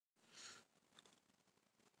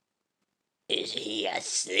Is he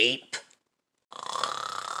asleep?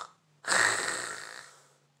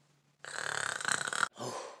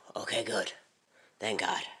 Oh, okay, good. Thank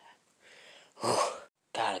God.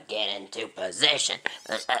 Gotta get into position.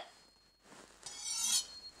 What's that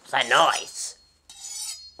noise?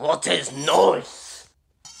 What is noise?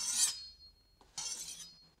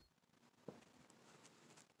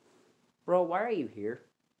 Bro, why are you here?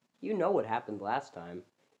 You know what happened last time.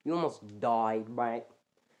 You almost died, right?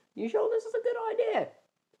 You sure this is a good idea?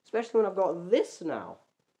 Especially when I've got this now.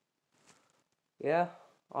 Yeah,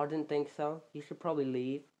 I didn't think so. You should probably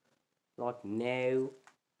leave. Like, no.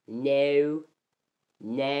 No.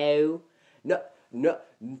 No. No. No.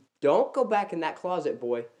 Don't go back in that closet,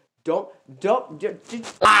 boy. Don't.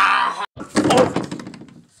 Ah! Oh.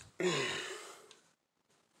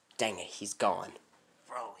 Dang it, he's gone.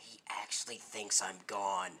 Bro, he actually thinks I'm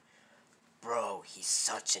gone. Bro, he's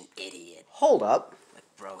such an idiot. Hold up. Like,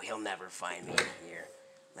 bro, he'll never find me in here.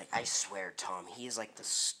 Like, I swear, Tom, he is like the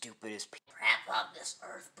stupidest crap on this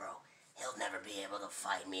earth, bro. He'll never be able to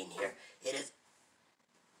find me in here. It is...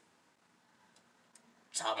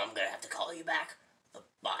 Tom, I'm gonna have to call you back.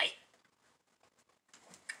 Bye.